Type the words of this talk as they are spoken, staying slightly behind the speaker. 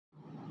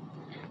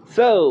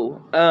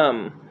So,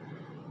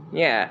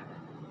 yeah.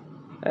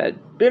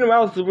 Been a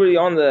while since we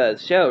were on the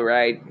show,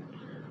 right?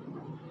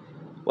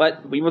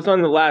 What? We was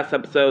on the last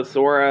episode,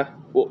 Sora.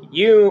 Well,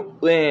 you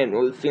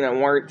and Cena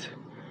weren't.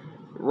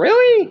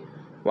 Really?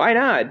 Why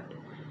not?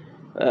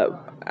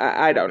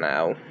 I don't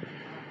know.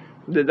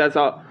 That's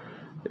all.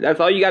 That's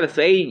all you gotta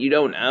say? You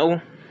don't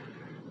know?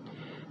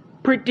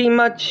 Pretty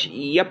much,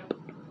 yep.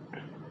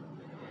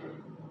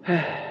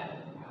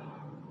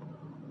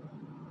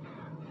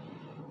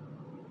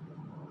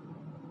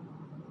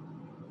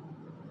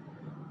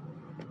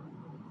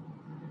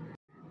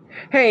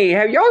 Hey,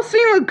 have y'all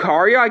seen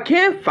Lucario? I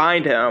can't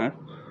find him.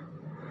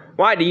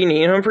 Why, do you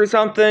need him for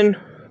something?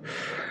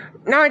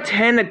 Not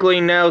technically,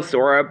 no,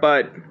 Sora,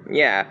 but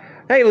yeah.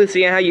 Hey,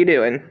 Lucia, how you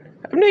doing?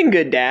 I'm doing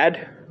good,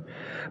 Dad.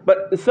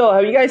 But, so,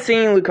 have you guys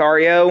seen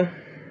Lucario?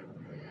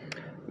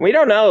 We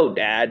don't know,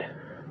 Dad.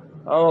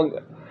 I'll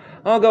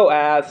go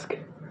ask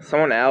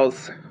someone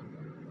else.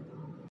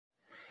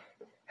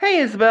 Hey,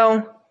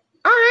 Isabelle.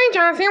 Oh, hey,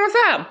 Johnson, what's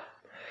up?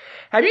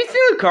 Have you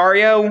seen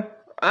Lucario?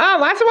 Oh,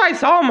 last time I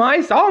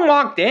saw him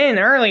walked in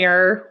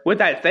earlier with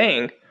that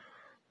thing.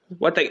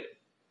 What the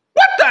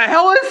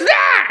hell is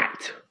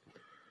that?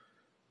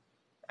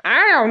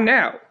 I don't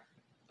know.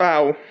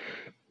 Oh.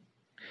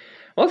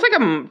 Looks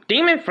like a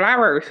demon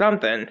flower or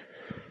something.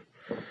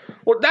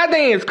 Well, that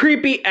thing is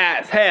creepy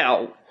as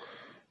hell.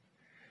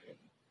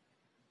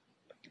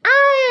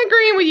 I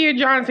agree with you,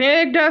 Johnson.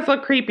 It does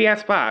look creepy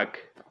as fuck.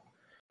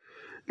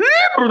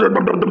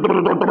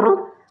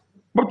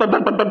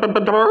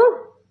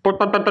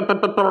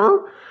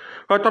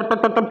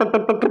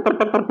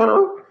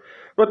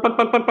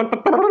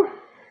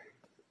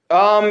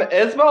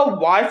 Isabelle,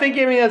 why is he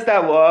giving us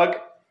that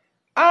look?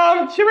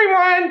 Should we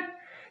run?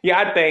 Yeah,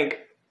 I think.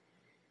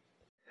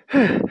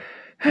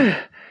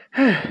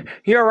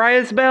 You alright,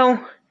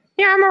 Isabelle?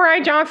 Yeah, I'm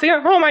alright, Johnson.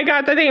 Oh my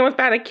god, the thing was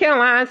about to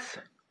kill us.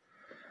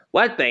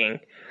 What thing?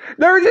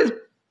 There's this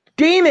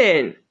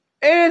demon!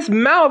 And his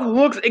mouth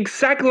looks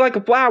exactly like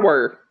a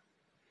flower.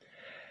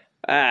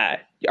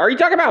 Are you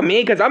talking about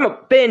me? Because I'm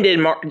offended,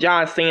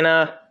 John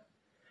Cena.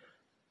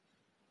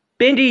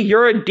 Bendy,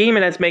 you're a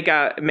demon that's made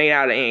out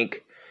of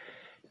ink.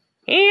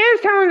 He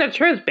is telling the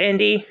truth,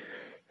 Bendy.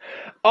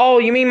 Oh,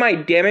 you mean my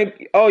demon?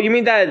 Oh, you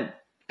mean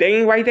that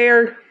thing right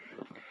there?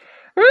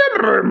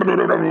 What?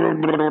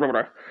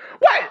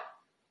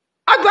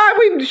 I'm glad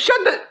we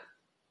shut the...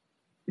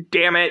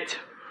 Damn it.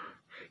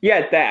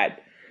 Yeah,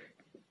 that.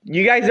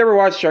 You guys ever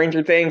watch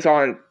Stranger Things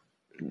on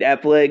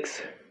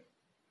Netflix?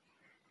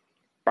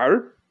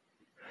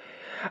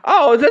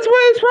 Oh, is this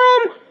where it's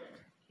from?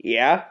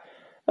 Yeah.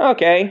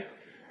 Okay.